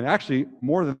 And actually,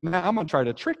 more than that, I'm going to try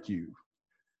to trick you.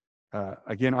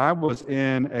 Again, I was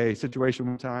in a situation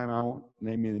one time, I won't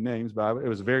name any names, but it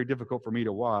was very difficult for me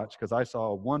to watch because I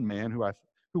saw one man who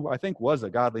I think was a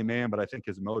godly man, but I think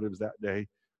his motives that day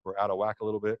were out of whack a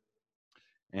little bit.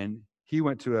 And he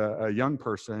went to a young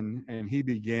person and he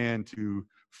began to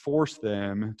force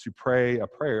them to pray a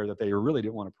prayer that they really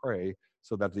didn't want to pray,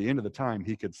 so that at the end of the time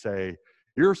he could say,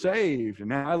 "You're saved, and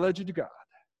now I led you to God."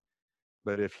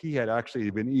 But if he had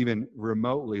actually been even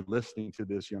remotely listening to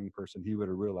this young person, he would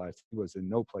have realized he was in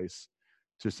no place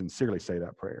to sincerely say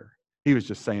that prayer. He was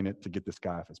just saying it to get this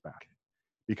guy off his back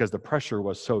because the pressure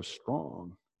was so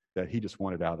strong that he just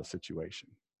wanted out of the situation.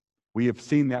 We have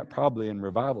seen that probably in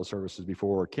revival services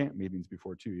before or camp meetings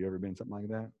before too. You ever been something like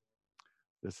that?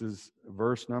 This is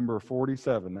verse number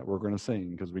 47 that we're going to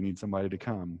sing because we need somebody to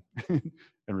come and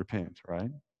repent, right?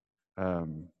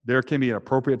 There can be an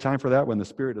appropriate time for that when the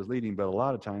Spirit is leading, but a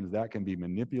lot of times that can be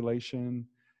manipulation,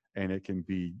 and it can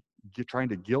be trying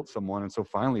to guilt someone, and so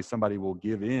finally somebody will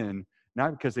give in,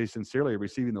 not because they sincerely are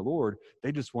receiving the Lord,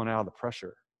 they just want out of the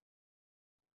pressure.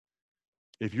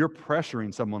 If you're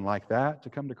pressuring someone like that to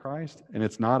come to Christ, and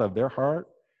it's not of their heart,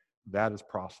 that is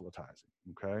proselytizing,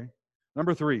 okay?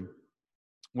 Number 3,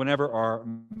 whenever our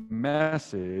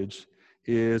message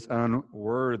is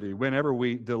unworthy, whenever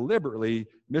we deliberately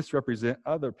misrepresent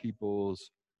other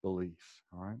people's beliefs.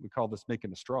 All right, we call this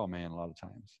making a straw man a lot of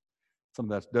times. Some of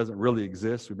that doesn't really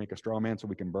exist. We make a straw man so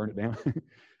we can burn it down.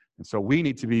 And so we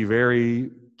need to be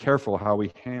very careful how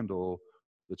we handle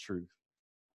the truth.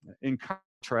 In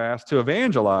contrast, to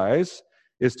evangelize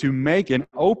is to make an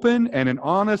open and an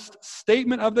honest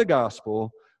statement of the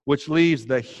gospel, which leaves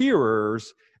the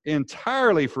hearers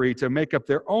entirely free to make up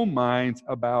their own minds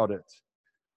about it.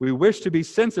 We wish to be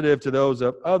sensitive to those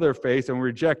of other faiths and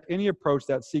reject any approach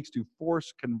that seeks to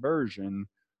force conversion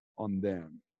on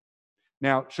them.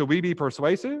 Now, should we be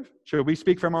persuasive? Should we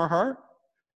speak from our heart?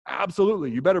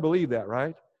 Absolutely. You better believe that,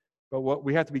 right? But what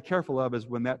we have to be careful of is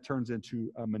when that turns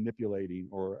into a manipulating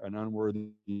or an unworthy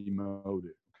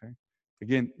motive. Okay.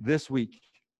 Again, this week,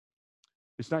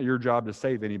 it's not your job to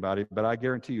save anybody, but I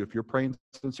guarantee you, if you're praying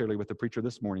sincerely with the preacher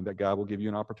this morning, that God will give you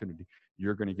an opportunity,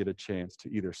 you're going to get a chance to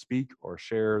either speak or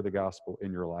share the gospel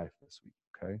in your life this week.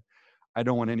 Okay. I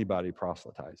don't want anybody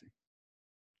proselytizing.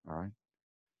 All right.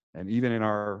 And even in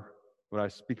when I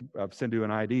speak of Sindhu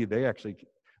and ID, they actually,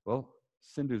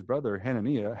 Sindhu's brother,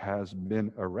 Hananiah, has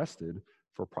been arrested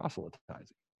for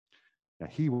proselytizing. Now,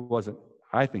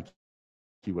 I think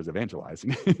he was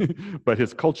evangelizing, but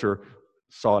his culture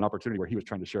saw an opportunity where he was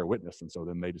trying to share a witness, and so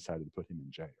then they decided to put him in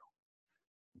jail.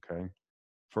 Okay?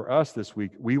 For us this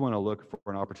week, we want to look for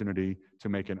an opportunity to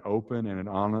make an open and an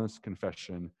honest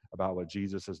confession about what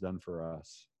Jesus has done for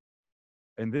us.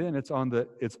 And then it's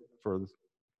for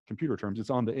computer terms, it's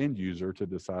on the end user to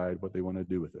decide what they want to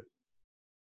do with it.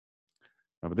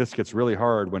 Now, but this gets really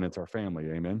hard when it's our family,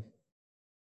 amen?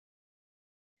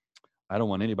 I don't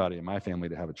want anybody in my family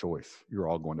to have a choice. You're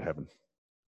all going to heaven,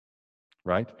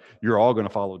 right? You're all going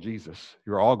to follow Jesus.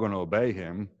 You're all going to obey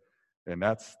him, and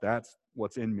that's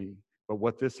what's in me. But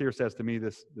what this here says to me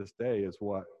this day is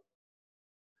what?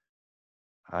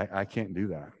 I can't do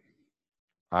that.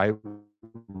 I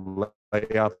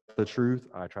lay out the truth.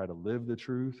 I try to live the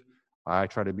truth. I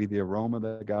try to be the aroma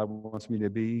that God wants me to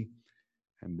be.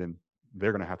 And then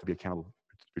they're going to have to be accountable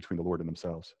between the Lord and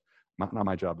themselves. Not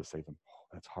my job to save them. Oh,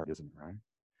 that's hard, isn't it, right?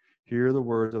 Hear the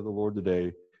words of the Lord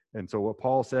today. And so what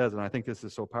Paul says, and I think this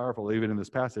is so powerful, even in this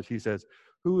passage, he says,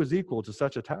 who is equal to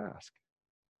such a task?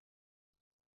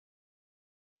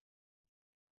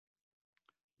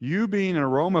 You being an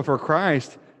aroma for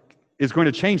Christ is going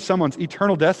to change someone's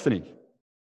eternal destiny.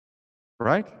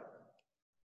 Right?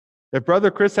 If Brother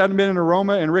Chris hadn't been an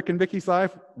aroma in Rick and Vicky's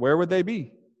life, where would they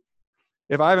be?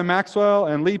 If Ivan Maxwell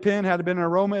and Lee Penn had been an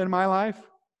aroma in my life,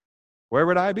 where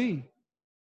would I be?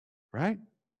 Right?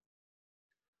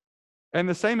 And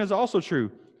the same is also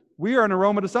true. We are an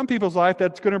aroma to some people's life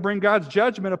that's going to bring God's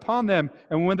judgment upon them.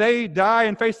 And when they die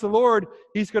and face the Lord,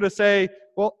 he's going to say,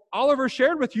 well, Oliver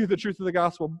shared with you the truth of the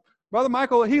gospel. Brother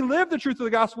Michael, he lived the truth of the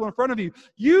gospel in front of you.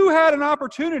 You had an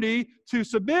opportunity to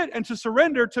submit and to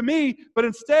surrender to me, but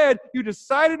instead you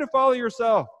decided to follow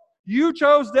yourself. You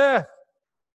chose death.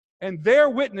 And their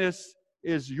witness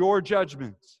is your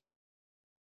judgment.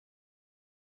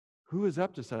 Who is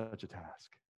up to such a task?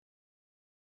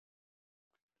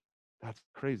 That's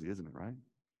crazy, isn't it, right?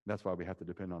 That's why we have to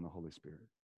depend on the Holy Spirit.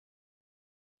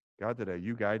 God, today,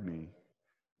 you guide me.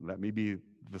 Let me be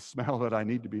the smell that I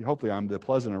need to be. Hopefully, I'm the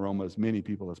pleasant aroma as many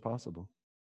people as possible.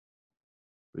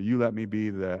 But you let me be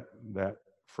that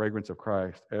fragrance of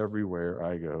Christ everywhere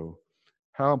I go.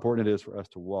 How important it is for us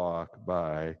to walk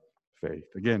by faith.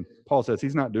 Again, Paul says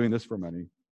he's not doing this for money.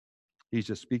 He's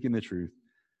just speaking the truth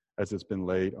as it's been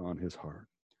laid on his heart.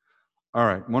 All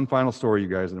right, one final story, you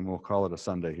guys, and then we'll call it a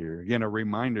Sunday here. Again, a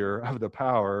reminder of the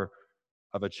power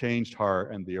of a changed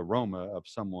heart and the aroma of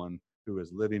someone who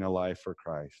is living a life for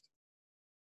Christ.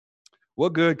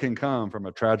 What good can come from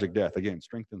a tragic death? Again,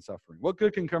 strength and suffering. What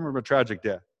good can come from a tragic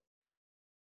death?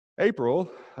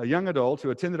 April, a young adult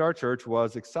who attended our church,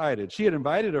 was excited. She had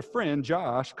invited a friend,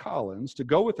 Josh Collins, to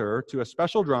go with her to a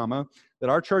special drama that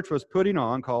our church was putting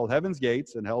on called Heaven's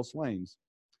Gates and Hell's Flames.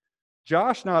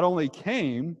 Josh not only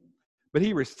came, but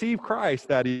he received Christ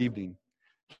that evening.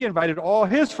 He invited all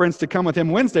his friends to come with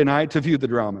him Wednesday night to view the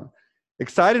drama.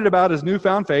 Excited about his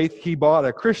newfound faith, he bought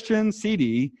a Christian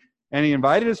CD, and he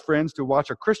invited his friends to watch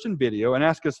a Christian video and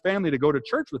asked his family to go to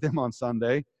church with him on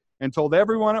Sunday, and told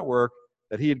everyone at work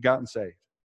that he had gotten saved.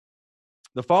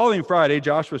 The following Friday,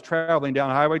 Josh was traveling down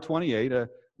Highway 28, a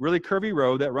really curvy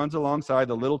road that runs alongside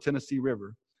the Little Tennessee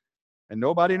River. And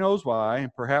nobody knows why,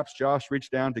 and perhaps Josh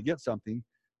reached down to get something,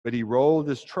 but he rolled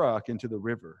his truck into the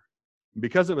river. And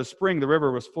because it was spring, the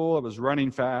river was full, it was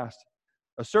running fast.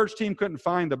 A search team couldn't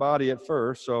find the body at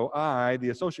first, so I,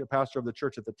 the associate pastor of the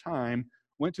church at the time,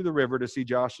 went to the river to see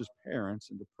Josh's parents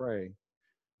and to pray.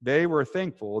 They were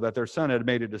thankful that their son had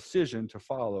made a decision to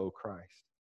follow Christ.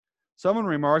 Someone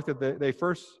remarked that they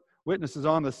first witnesses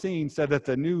on the scene said that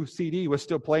the new CD was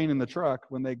still playing in the truck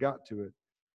when they got to it.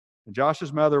 And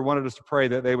Josh's mother wanted us to pray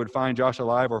that they would find Josh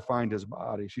alive or find his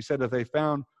body. She said if they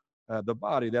found the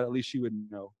body, that at least she would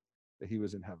know that he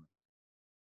was in heaven.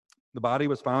 The body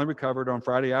was finally recovered on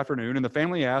Friday afternoon, and the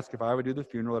family asked if I would do the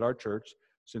funeral at our church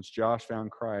since Josh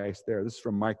found Christ there. This is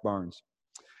from Mike Barnes.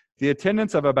 The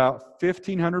attendance of about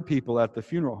 1,500 people at the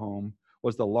funeral home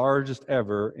was the largest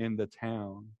ever in the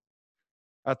town.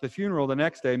 At the funeral the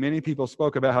next day, many people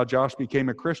spoke about how Josh became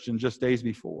a Christian just days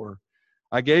before.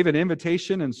 I gave an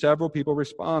invitation, and several people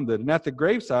responded. And at the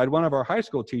graveside, one of our high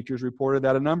school teachers reported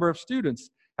that a number of students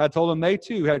had told him they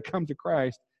too had come to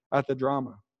Christ at the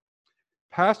drama.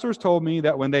 Pastors told me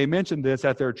that when they mentioned this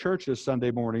at their churches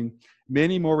Sunday morning,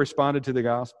 many more responded to the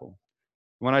gospel.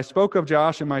 When I spoke of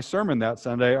Josh in my sermon that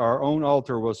Sunday, our own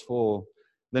altar was full.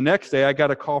 The next day, I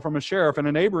got a call from a sheriff in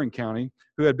a neighboring county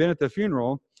who had been at the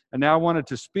funeral and now wanted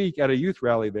to speak at a youth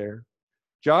rally there.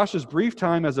 Josh's brief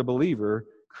time as a believer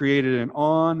created an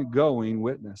ongoing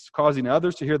witness, causing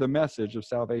others to hear the message of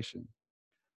salvation.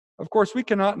 Of course, we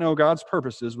cannot know God's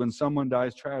purposes when someone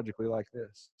dies tragically like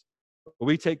this. But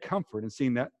we take comfort in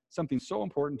seeing that something so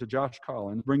important to Josh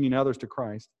Collins, bringing others to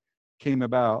Christ, came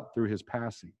about through his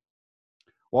passing.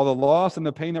 While the loss and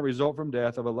the pain that result from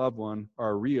death of a loved one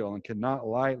are real and cannot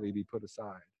lightly be put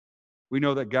aside, we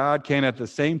know that God can at the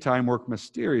same time work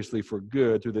mysteriously for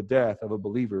good through the death of a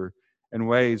believer in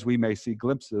ways we may see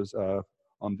glimpses of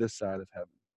on this side of heaven.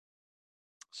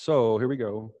 So, here we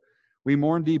go. We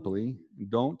mourn deeply.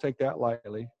 Don't take that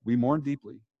lightly. We mourn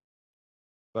deeply,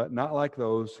 but not like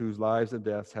those whose lives and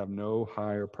deaths have no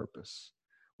higher purpose.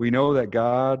 We know that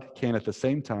God can at the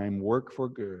same time work for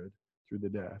good through the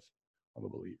death of a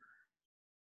believer.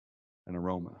 An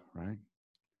aroma, right?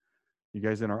 You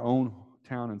guys, in our own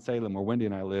town in Salem, where Wendy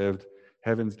and I lived,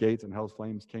 Heaven's Gates and Hell's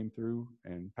Flames came through,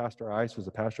 and Pastor Ice was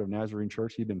the pastor of Nazarene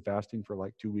Church. He'd been fasting for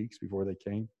like 2 weeks before they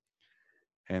came.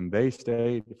 And they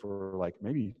stayed for like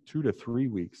maybe 2 to 3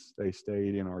 weeks. They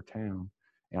stayed in our town.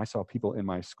 And I saw people in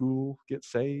my school get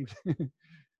saved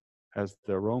as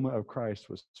the aroma of Christ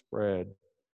was spread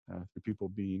through people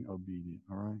being obedient.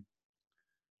 All right?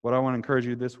 What I want to encourage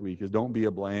you this week is don't be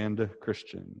a bland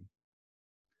Christian.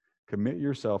 Commit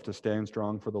yourself to stand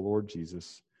strong for the Lord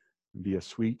Jesus and be a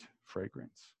sweet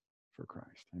fragrance for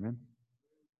Christ. Amen?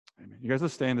 Amen. You guys,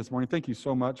 let's stand this morning. Thank you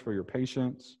so much for your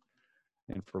patience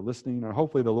and for listening. And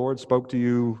hopefully the Lord spoke to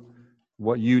you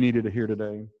what you needed to hear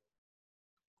today.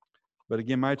 But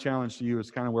again, my challenge to you is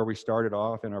kind of where we started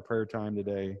off in our prayer time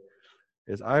today,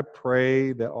 is I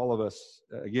pray that all of us,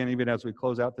 again, even as we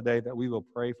close out today, that we will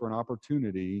pray for an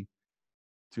opportunity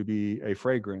to be a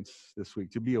fragrance this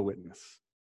week, to be a witness.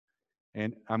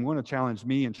 And I'm going to challenge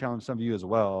me and challenge some of you as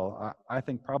well. I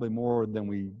think probably more than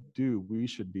we do, we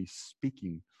should be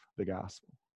speaking the gospel.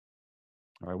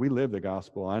 All right, we live the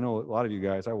gospel. I know a lot of you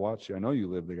guys, I watch you, I know you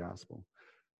live the gospel.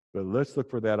 But let's look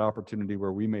for that opportunity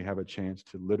where we may have a chance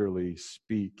to literally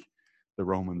speak the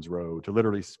Romans road, to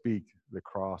literally speak the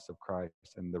cross of Christ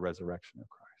and the resurrection of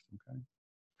Christ, okay?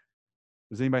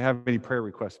 Does anybody have any prayer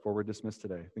requests before we're dismissed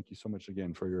today? Thank you so much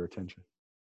again for your attention.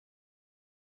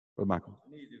 Brother Michael.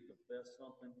 I need to confess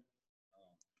something.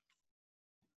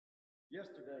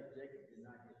 Yesterday, Jacob did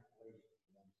not get played.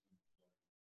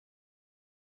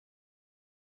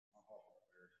 My heart was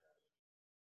very sad.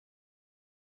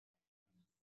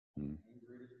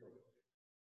 Angry as well.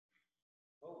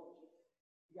 Coach,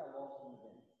 he got lost in the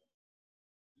game.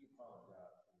 He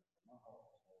apologized. My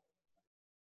heart was over.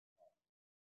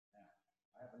 Now,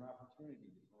 I have an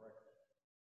opportunity to correct that.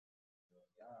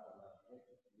 But God allowed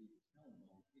Jacob to leave his home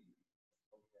on feet.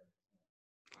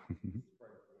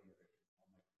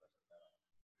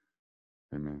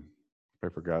 Amen. Pray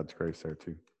for God's grace there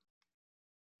too.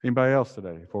 Anybody else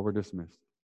today before we're dismissed?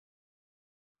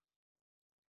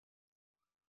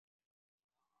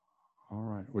 All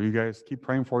right. Well, you guys keep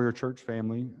praying for your church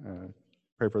family.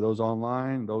 Pray for those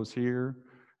online, those here,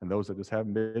 and those that just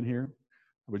haven't been here.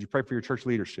 Would you pray for your church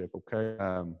leadership, okay?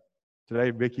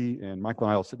 Today, Vicki and Michael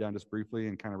and I will sit down just briefly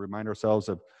and kind of remind ourselves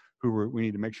of who we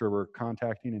need to make sure we're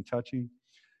contacting and touching.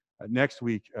 Next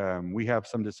week, we have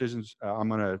some decisions I'm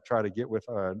going to try to get with.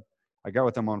 I got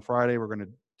with them on Friday. We're going to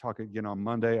talk again on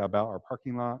Monday about our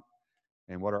parking lot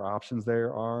and what our options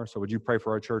there are. So would you pray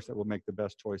for our church that we'll make the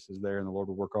best choices there, and the Lord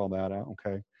will work all that out,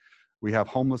 okay? We have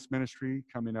homeless ministry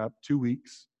coming up 2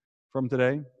 weeks from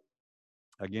today.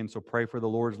 Again, so pray for the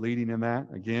Lord's leading in that.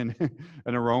 Again,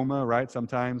 an aroma, right?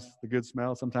 Sometimes the good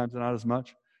smell, sometimes not as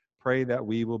much. Pray that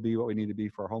we will be what we need to be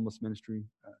for our homeless ministry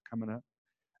coming up.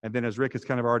 And then as Rick has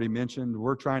kind of already mentioned,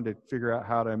 we're trying to figure out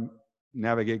how to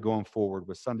navigate going forward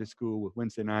with Sunday school, with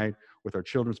Wednesday night, with our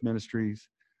children's ministries.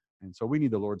 And so we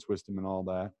need the Lord's wisdom in all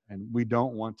that. And we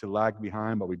don't want to lag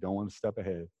behind, but we don't want to step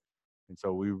ahead. And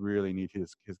so we really need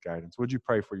his guidance. Would you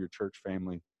pray for your church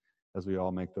family as we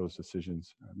all make those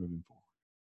decisions moving forward?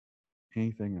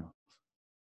 Anything else?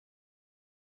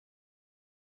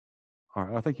 All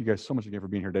right. I thank you guys so much again for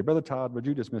being here today. Brother Todd, would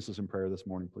you dismiss us in prayer this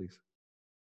morning, please?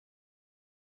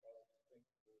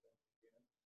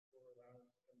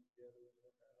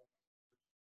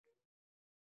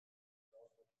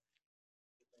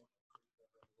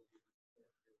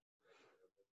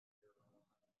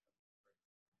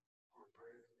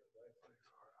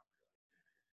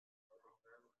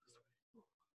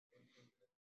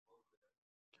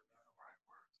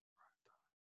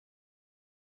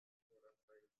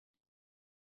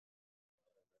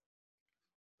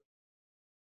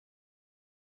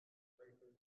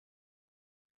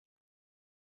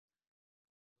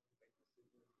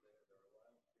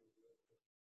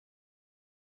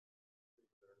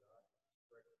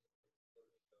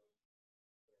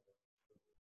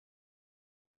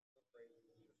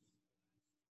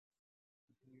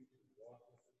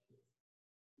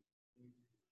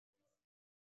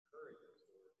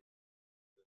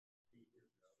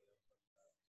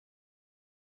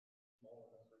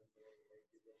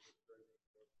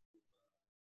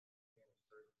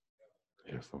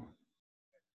 Yes, Lord.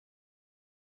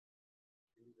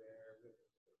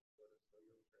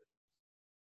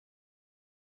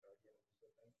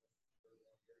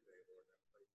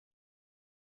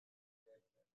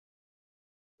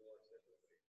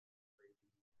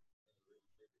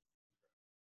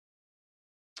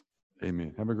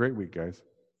 Amen. Have a great week, guys.